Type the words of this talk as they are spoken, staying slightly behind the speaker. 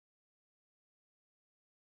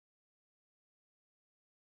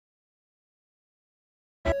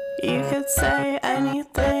You could say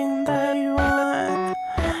anything that you want.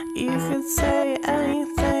 You could say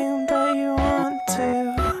anything that you want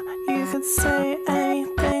to. You could say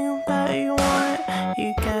anything that you want.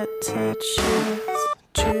 You get to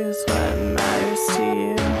choose what matters to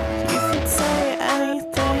you. You could say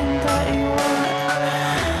anything that you want.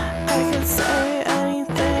 I could say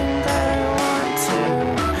anything that I want to.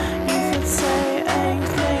 You could say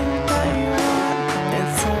anything that you want.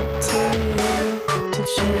 It's up to you to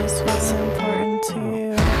choose what's important to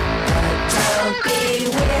you. Don't be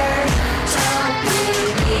weird, don't be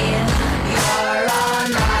mean. You're on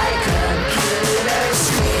my computer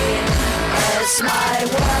screen. It's my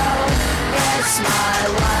world, it's my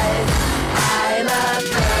life. I'm a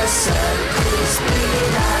person, please be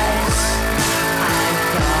nice. I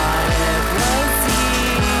thought it was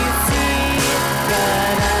easy,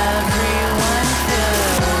 but everyone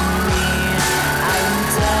killed me. I'm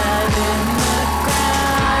dead in the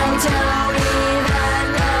ground, don't even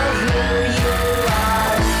know who you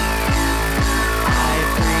are. I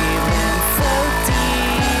breathe in so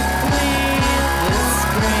deeply, the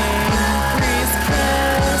spring breeze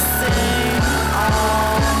kissing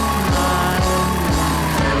all my lungs.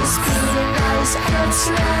 Please be nice, it's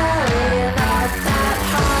really not that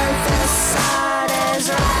hard. The sun is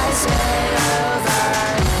rising over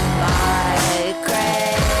my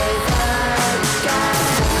grave again.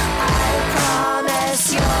 I promise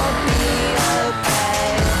you'll be okay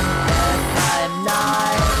if I'm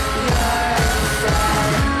not your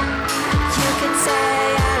friend. You can say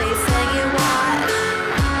anything you want.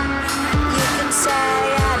 You can say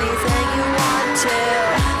anything you want to.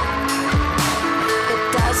 It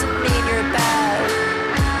doesn't mean you're bad,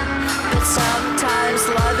 but sometimes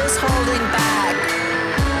love is holding back.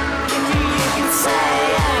 You can say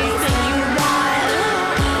anything you want.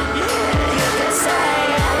 You can say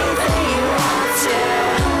anything you want to.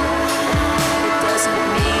 It doesn't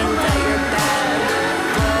mean that you're bad,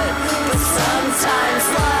 but sometimes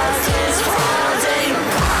love is holding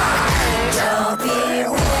back. Don't be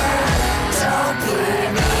weird, don't be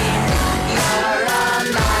mean. You're on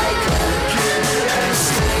my computer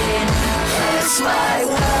screen. It's my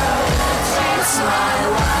world, it's my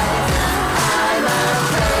life. I'm a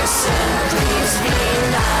person, please be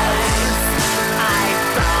nice. I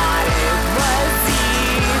thought it was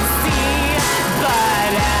easy,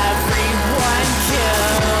 but everyone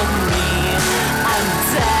killed me. I'm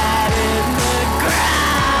dead in the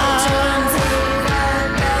ground. Don't even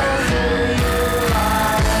know who you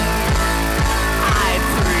are. I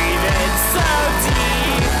breathe it so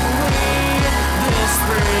deeply, the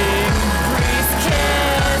spring breeze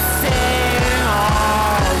kissing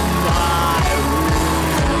all my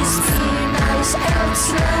wounds. Please be nice, it's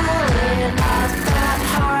really not that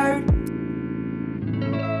hard.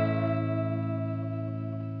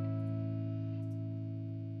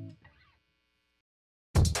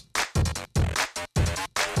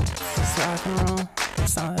 It's rock and roll.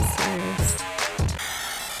 It's not that serious.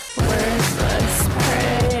 Worthless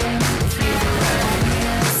praying, keep the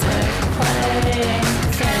music playing.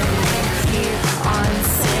 Can you keep on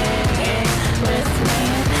singing with me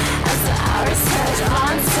as the hours touch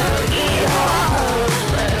on so evil?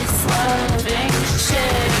 Hopeless loving,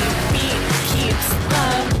 shitty beat keeps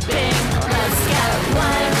thumping. Let's get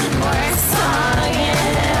one more song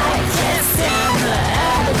in. I can't stand the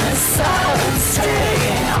episodes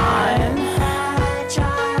taking on.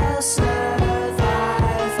 Fragile survival,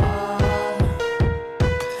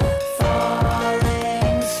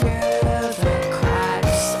 falling through the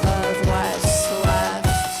cracks of what's left.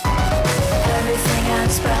 Everything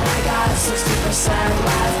ends, but I got 60%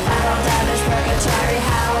 left. Battle damage, purgatory,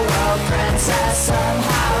 hell, world princess.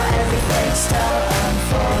 Somehow everything's still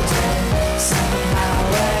unfolding. Somehow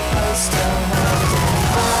we're still holding.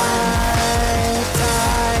 I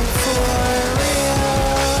die for real.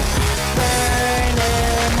 Burn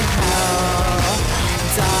in hell.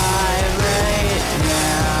 Die right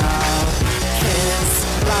now. Kissed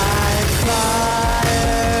by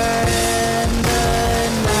fire in the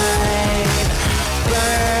night.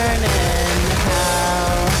 Burn in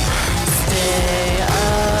hell. Stay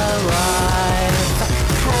alive.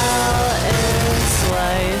 Hell is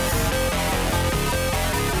life.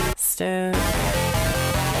 Stay.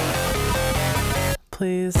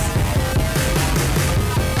 Please.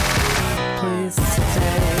 Please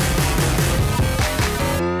stay.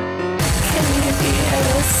 Can you be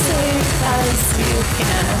as safe as you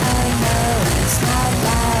can? I know it's not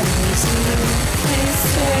that easy. Please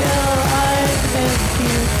stay alive if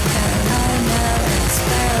you can. I know it's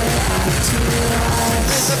very up to us.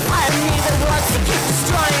 There's a part of me that wants to keep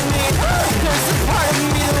destroying me. There's a part of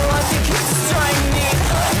me that wants to keep destroying me.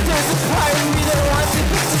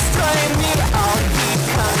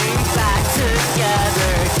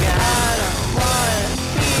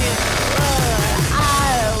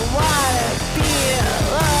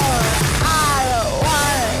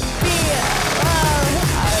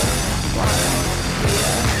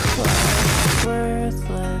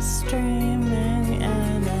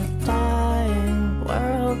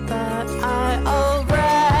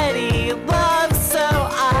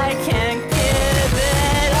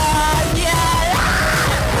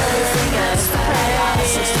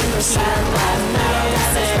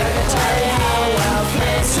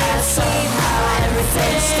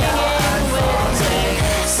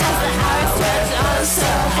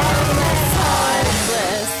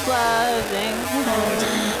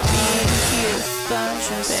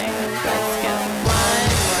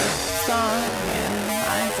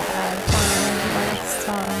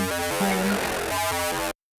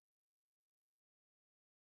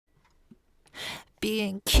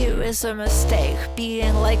 Being cute is a mistake.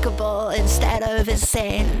 Being likable instead of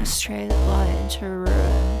insane. A straight line to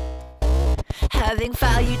ruin. Having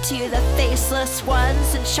value to the faceless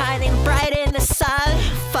ones and shining bright in the sun.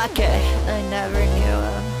 Fuck it, I never knew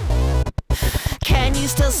him. Can you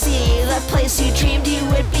still see the place you dreamed you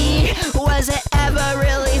would be? Was it ever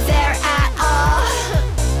really there at all?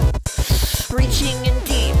 Reaching in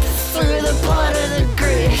deep through the blood and the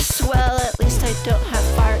grease. Well, at least I don't have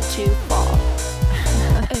far to fall.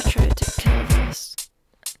 I tried to kill this,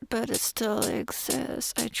 but it still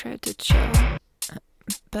exists. I tried to chill,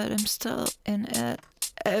 but I'm still in it.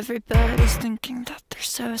 Everybody's thinking that they're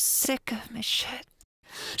so sick of my shit.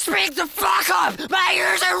 Speak the fuck up! My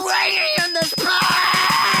ears are ringing in this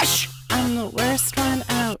place! I'm the worst one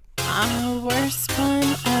out. I'm the worst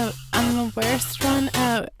one out. I'm the worst one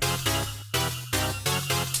out.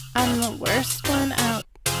 I'm the worst one out.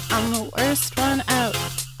 I'm the worst one out.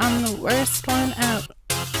 I'm the worst one out.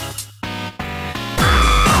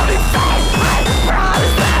 I'll be fine. I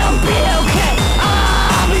promise that I'll be okay.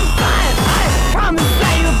 I'll be fine. I promise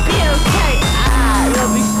that you'll be okay.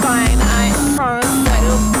 You'll be fine. I promise that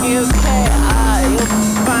you'll be okay. You'll be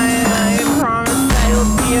fine. I promise that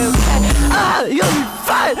you'll be okay. You'll be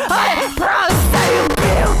fine. I promise that you'll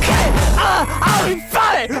be okay. I'll be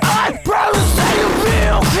fine. I promise that you'll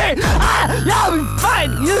be okay. You'll be fine. I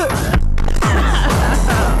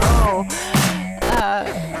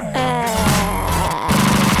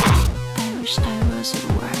wish I was a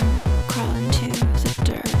worm crawling to the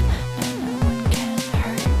dirt. No one can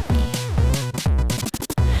hurt me.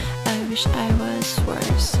 I wish I was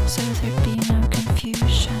worse, so there'd be no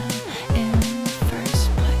confusion in the first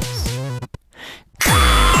place.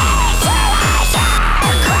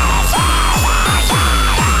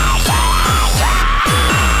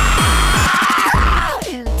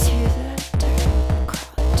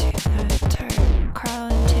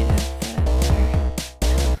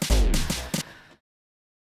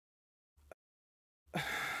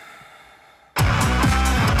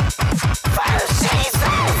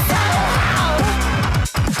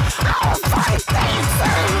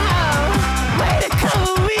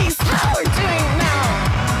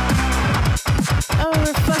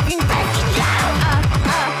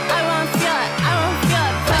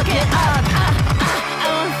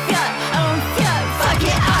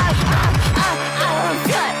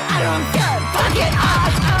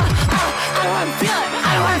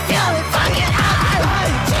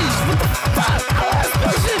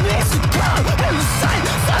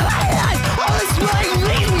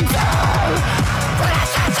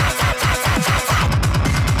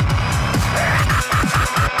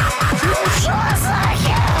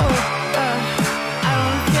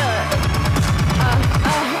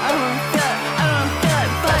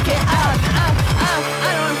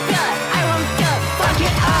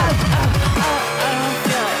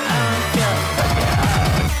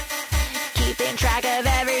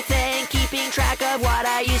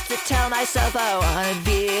 Tell myself I wanna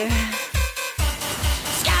be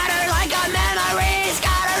scattered like a memory,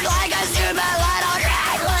 scattered like a stupid little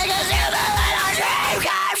dream, like a stupid little dream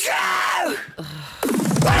come true.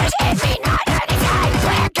 What is it me not anything?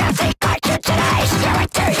 Where can they fight you today? What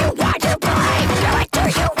do you want to believe? What do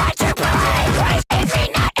you want to believe? What is it me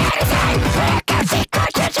not anything? Where can they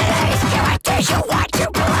fight you today? What do you want to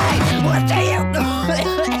believe? What do you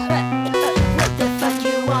what the fuck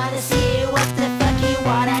you wanna see? What the fuck you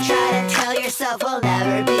wanna try to tell yourself will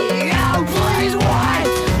never be? Oh please, what?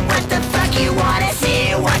 What the fuck you wanna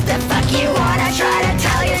see? What the fuck you wanna try to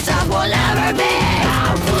tell yourself will never be?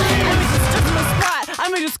 Oh please. I might just stick to my spot. I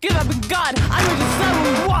might just give up and God. I might just sit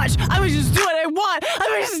and watch. I might just do what I want. I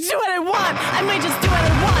might just do what I want. I might just do what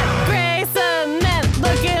I want. Gray cement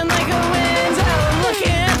looking like a window.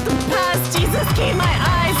 Looking at the past. Jesus, keep my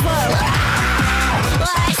eyes low.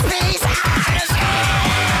 Let's be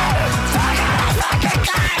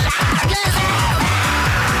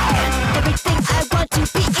everything I want to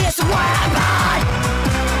be is what I want.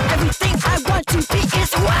 Everything I want to be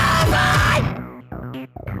is what I want.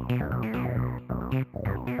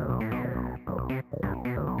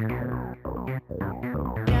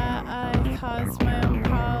 Yeah, I cause my own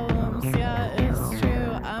problems. Yeah, it's true.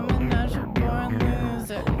 I'm a natural born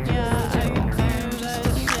loser. Yeah, I can do that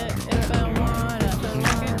shit if I want it. I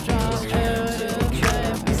can draw food and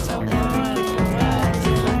drive. I still want it.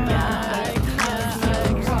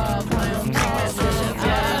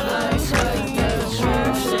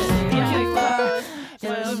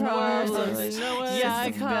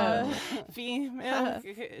 Female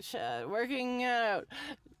working out.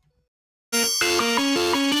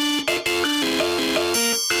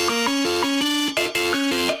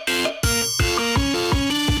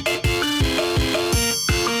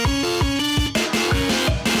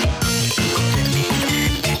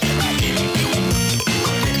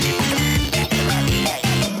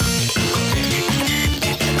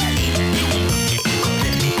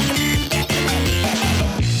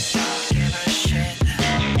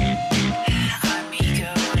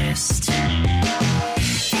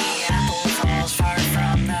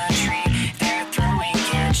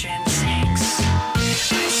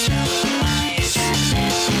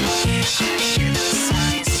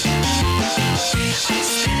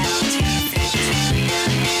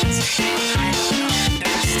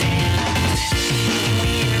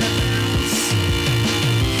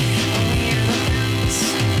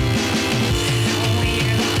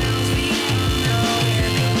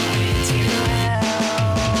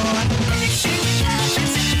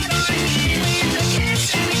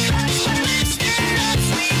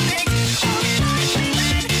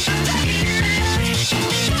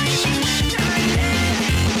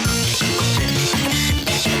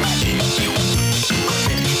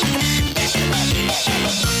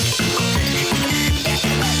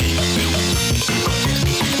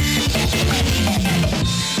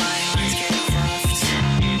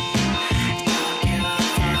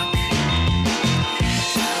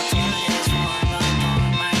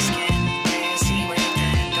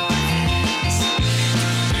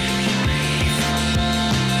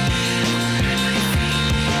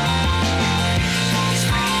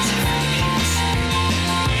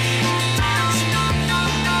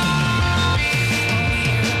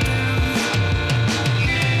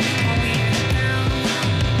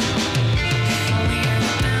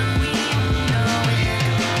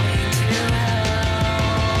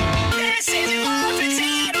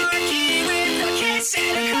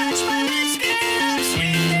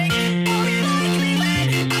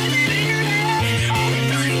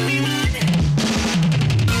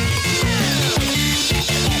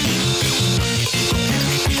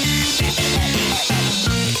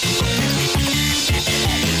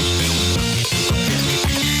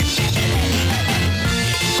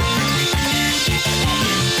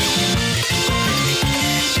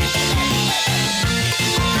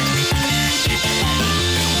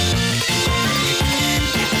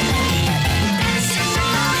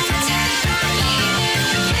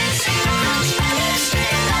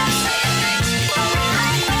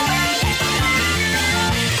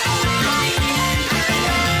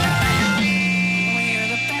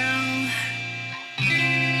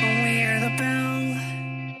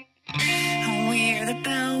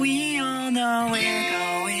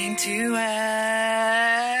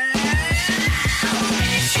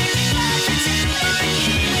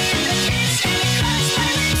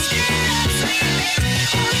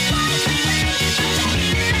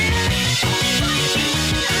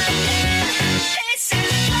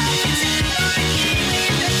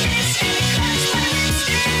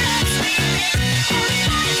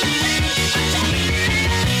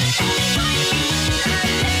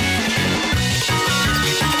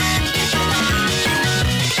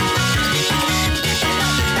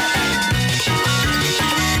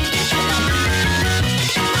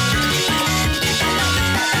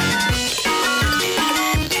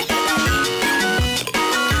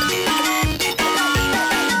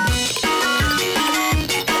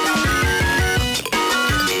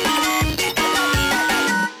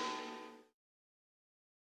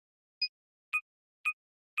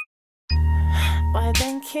 Why,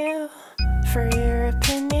 thank you for your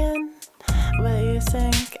opinion. What you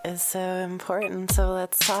think is so important, so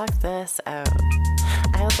let's talk this out.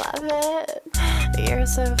 I love it. You're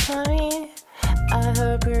so funny. I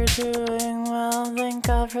hope you're doing well. Thank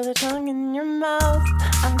God for the tongue in your mouth.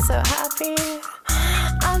 I'm so happy.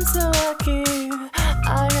 I'm so lucky.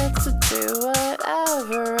 I get to do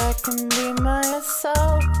whatever. I can be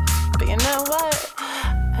myself. But you know what?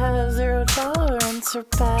 I have zero tolerance for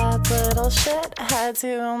bad little shitheads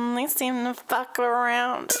who only seem to fuck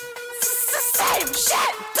around. It's the same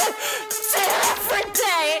shit every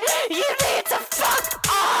day. You need to fuck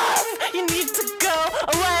off. You need to go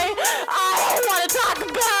away. I don't want to talk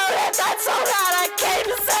about it. That's all that I came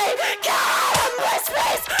to say. Get out of my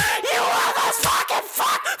space. You almost fucking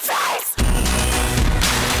fuck face.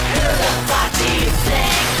 Who the fuck do you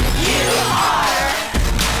think you are?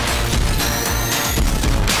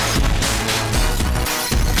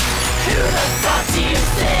 Who the fuck do you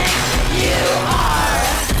think you are?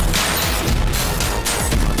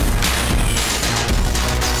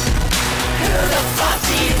 Who the fuck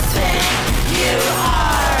do you think you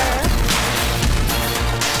are?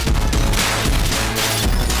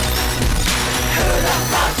 Who the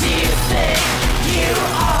fuck do you think you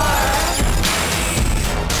are?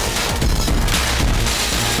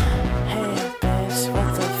 Hey bitch, what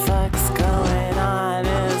the fuck's going on?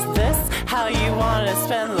 Is this how you want to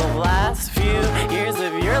spend the last few years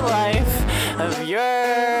of your life? Of your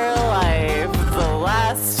life, the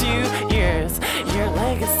last few years. Your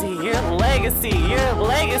legacy, your legacy, your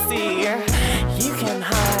legacy. You can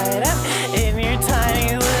hide up in your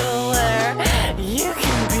tiny little lair. You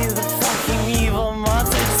can be the fucking evil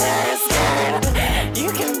monster terror scared.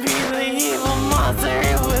 You can be the evil monster.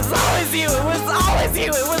 It was always you, it was always you,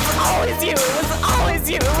 it was always you, it was always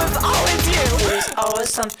you, it was always you. It was always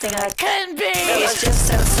something I Couldn't be. It was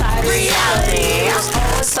just outside reality. It was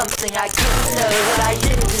always something I couldn't know that I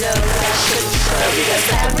didn't know that I shouldn't know. Because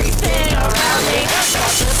everything around me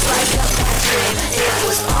felt just like a bad dream. It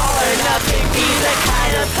was all or nothing. Be the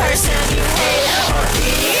kind of person you hate or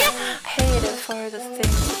be hated for the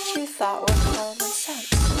things that you thought were common sense.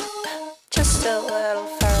 Just a little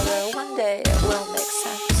further, one day it will make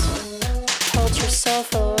sense. Hold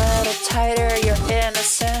yourself a little tighter, your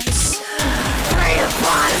innocence. Preyed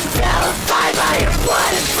upon and vilified by your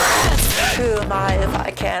blood and breath. Who am I if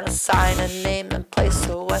I can't assign a name and place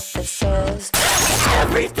to what this is?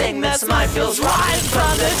 Everything that's mine feels right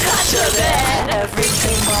from the touch of it.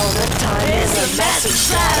 Everything all the time Is a message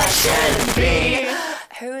that I shouldn't be.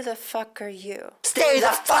 Who the fuck are you? Stay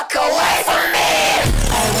the fuck away from me.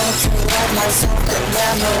 I want to love myself, but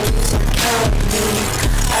memories are killing me.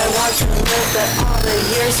 I want to live, but all the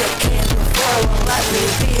years that came before won't let me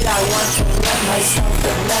be. I want to love myself,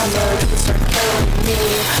 but memories are killing me.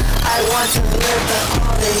 I want to live, but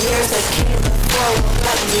all the years that came before won't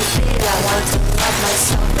let me be. I want to love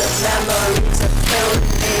myself, but memories are killing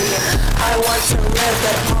me. I want to live,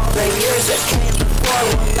 but all the years that came before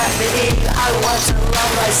won't let me be. I want to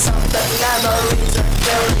love myself, but memories are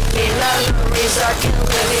killing me. Memories are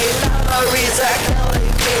killing me. Memories are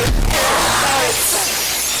killing me. It hurts.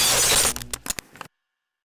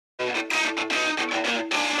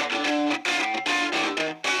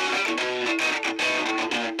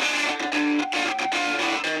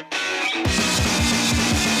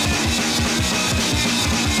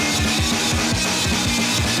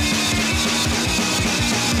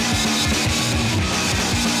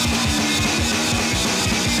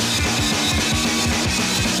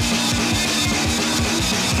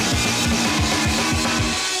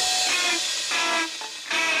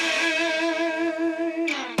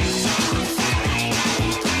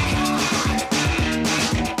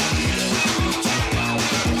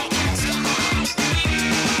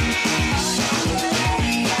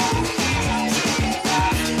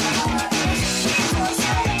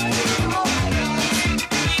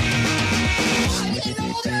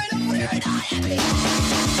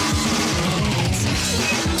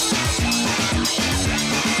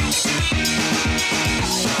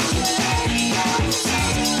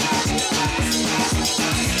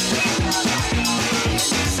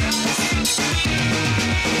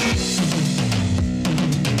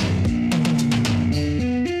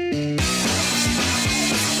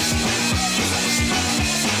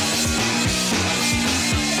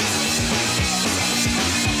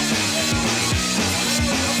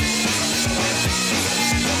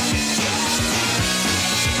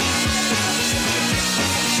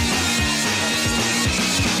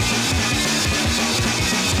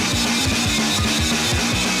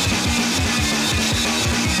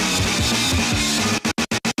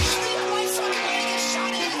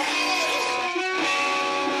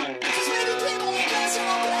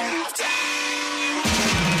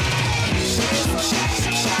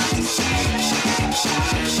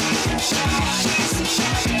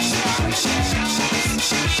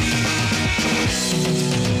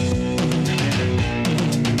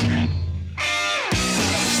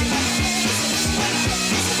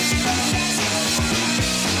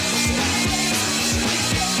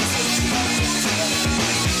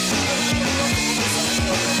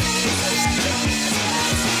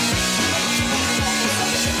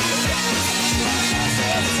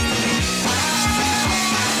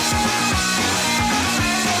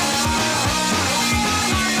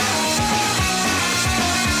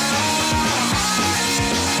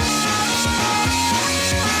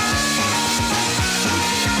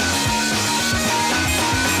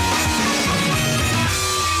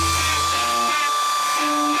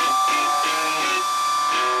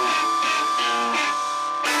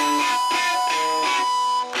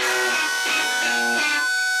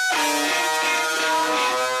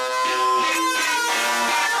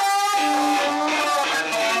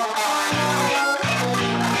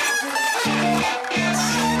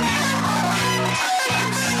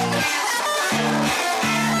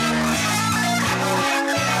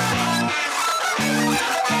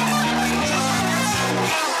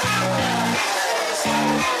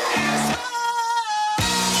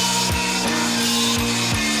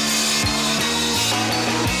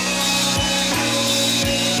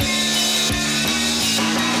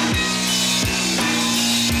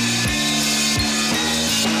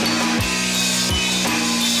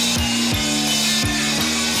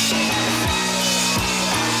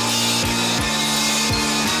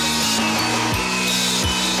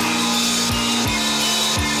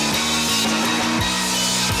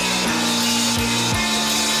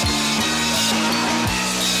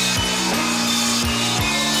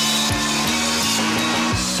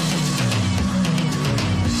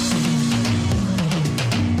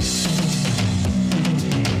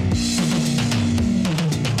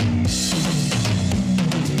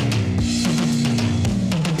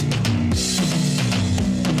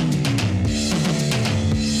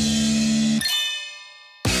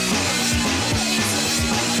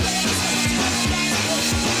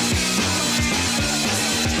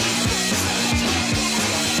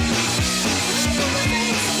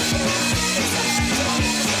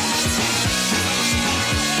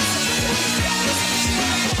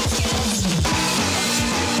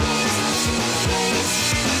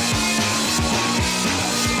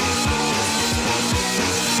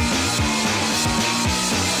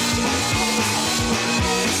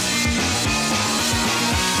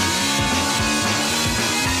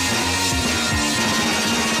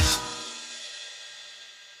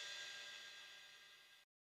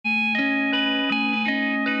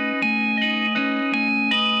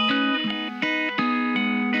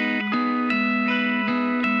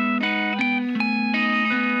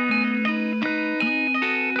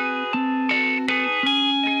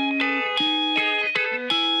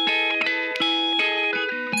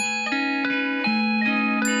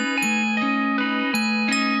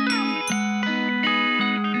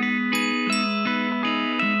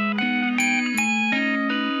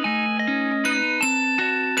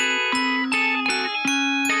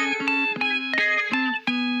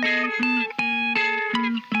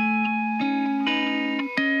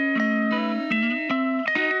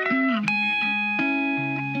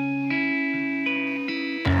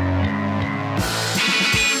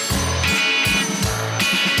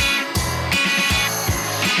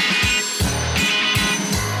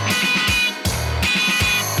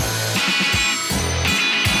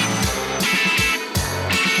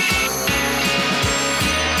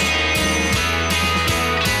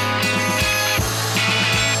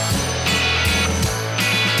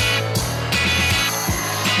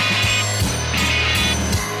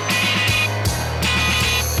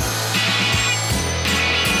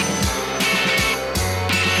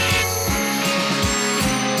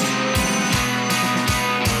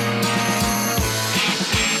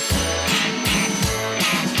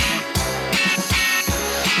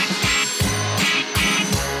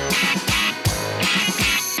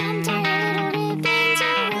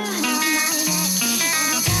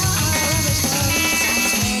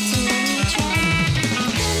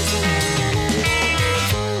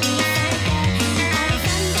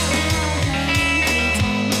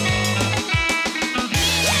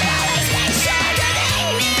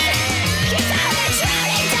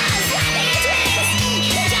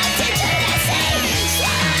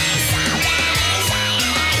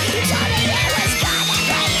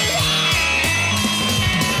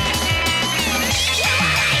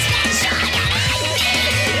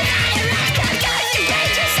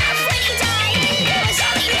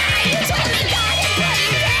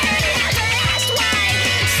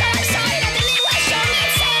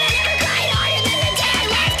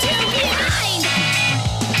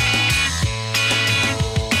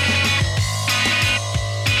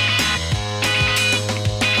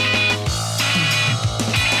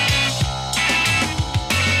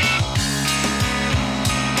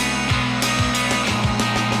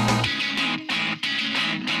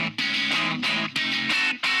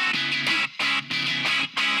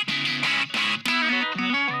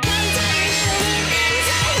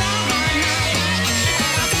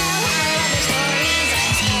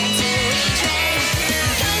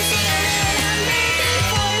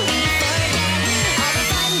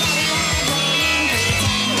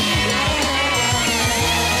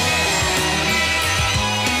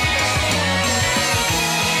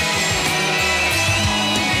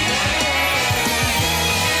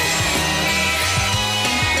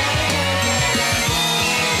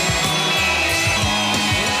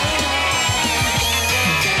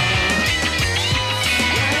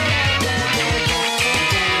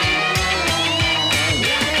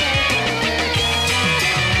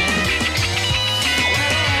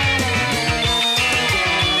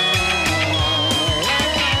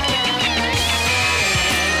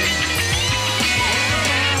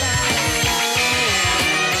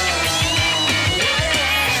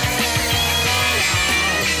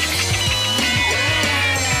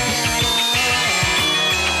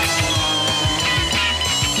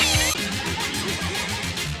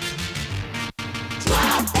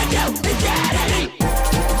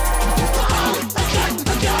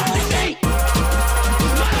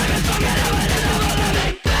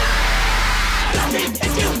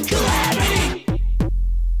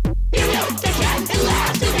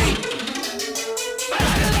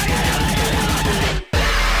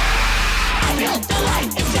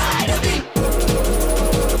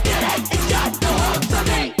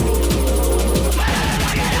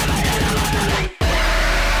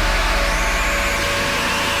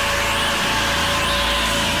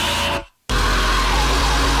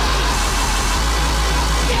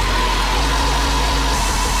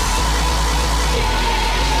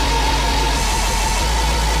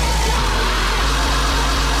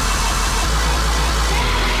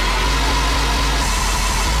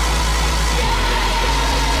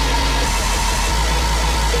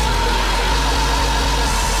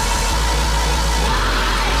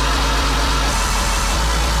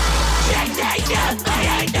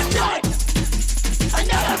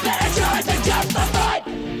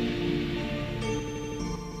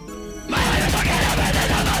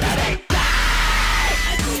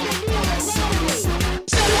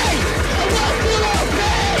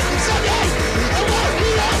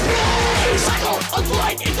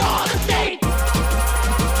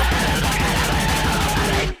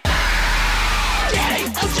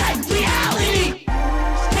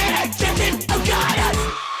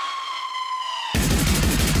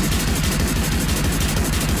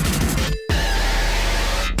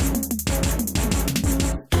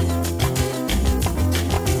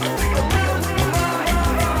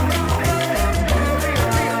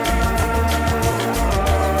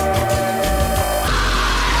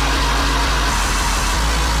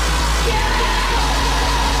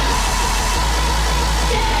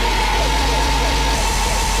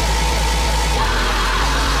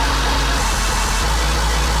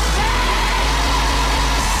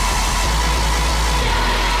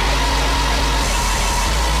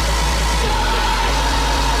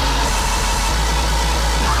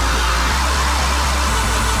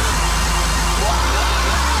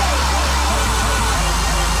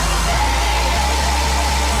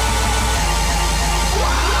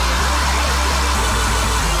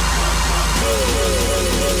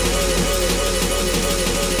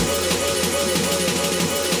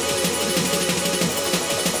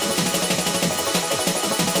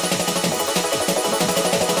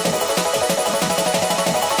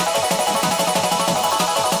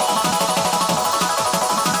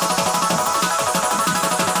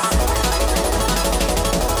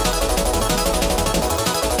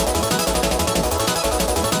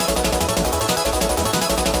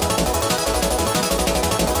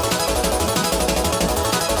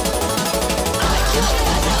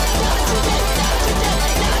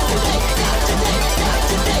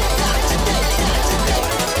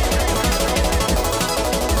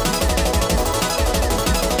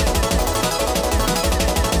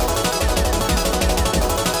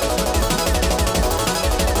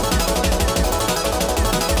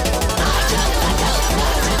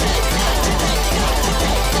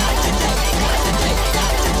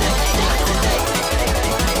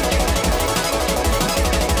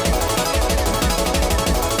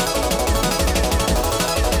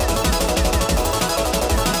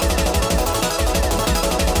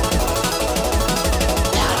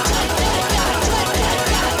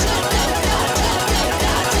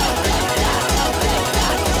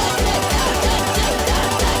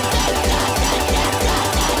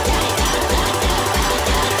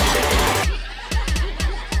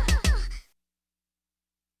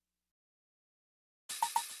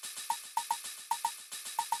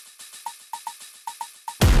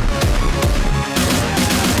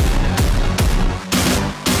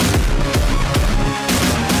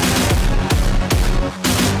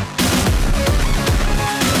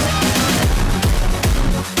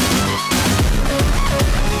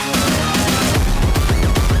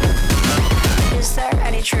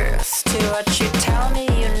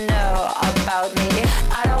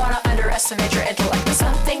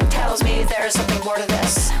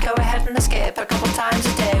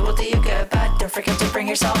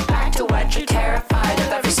 yourself back to what you're terrified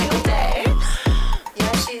of every single day.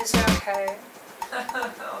 Yeah, she's okay.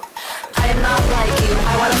 I am not like you.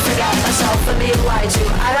 I want to forget myself and be lied to.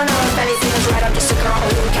 I don't know if anything is right. I'm just a girl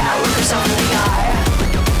who can't look herself in the eye.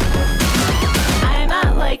 I am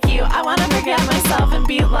not like you. I want to forget myself and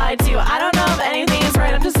be lied to. I don't know if anything is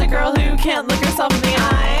right. I'm just a girl who can't look herself in the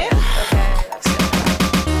eye. Okay, that's good.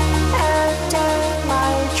 And in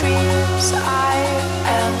my dreams, I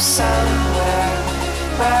am somewhere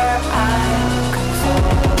where I'm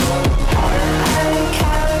conformed. I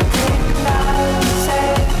can't think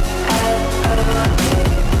nothing.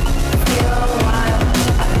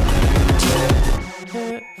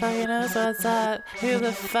 up? Who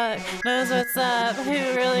the fuck knows what's up? Who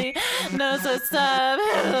really knows what's up?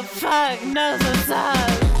 Who the fuck knows what's up?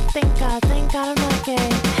 Thank God I'm not gay.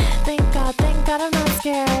 Thank God I'm not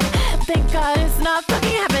scared. Thank God it's not fucking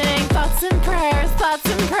happening. Thoughts and prayers.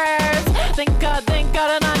 Thank God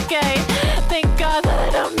I'm not gay. Thank God that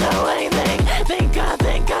I don't know anything. Thank God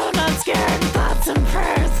I'm not scared. Thoughts and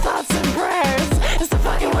prayers. It's the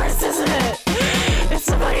fucking worst, isn't it? It's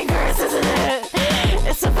the fucking curse, isn't it?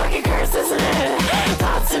 It's the fucking curse, isn't it?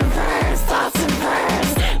 Thoughts and prayers.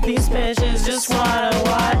 These bitches just wanna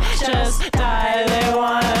watch us die. They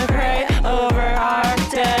wanna pray over our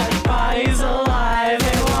dead bodies alive.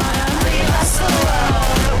 They wanna leave us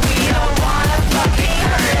alone. We don't wanna fucking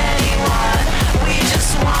hurt anyone. We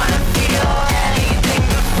just wanna feel anything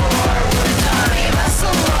before we're done. Leave us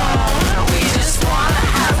alone. We just wanna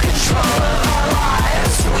have control of our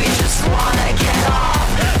lives. We just wanna get off,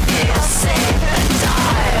 feel safe and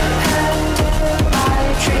die. And in my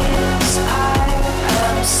dreams I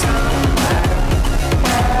am somewhere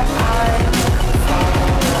where I can follow.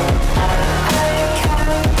 I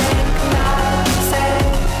can think nothing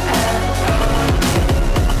and only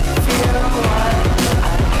feel what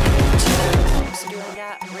I need to. So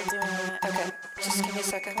yeah, we're doing it. Okay, just give me a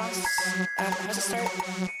second. How's it start?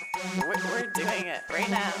 We're doing it right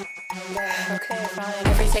now. Yeah, okay, fine.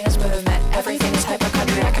 Everything is movement, everything is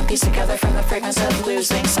hypochondria. I can piece together from the fragments of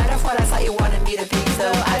losing sight of what I thought you wanted me to be.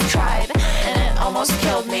 Though I've tried, and it almost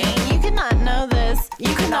killed me. You cannot know this.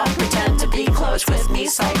 You cannot pretend to be close with me.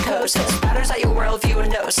 Psychosis matters at your worldview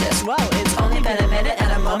and gnosis. Whoa, it's only been a minute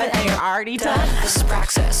and a moment and you're already done. This is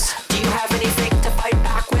praxis. Do you have anything to fight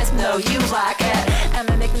back with? No, you lack it. Am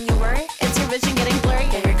I making you worry? It's your vision getting blurry.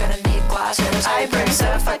 Yeah, you're gonna need glasses. I burn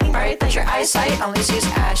so fucking bright that your eyesight only sees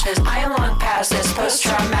ashes. I am long past this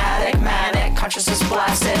post-traumatic manic consciousness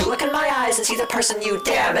blasted. Look in my eyes and see the person you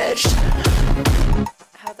damaged.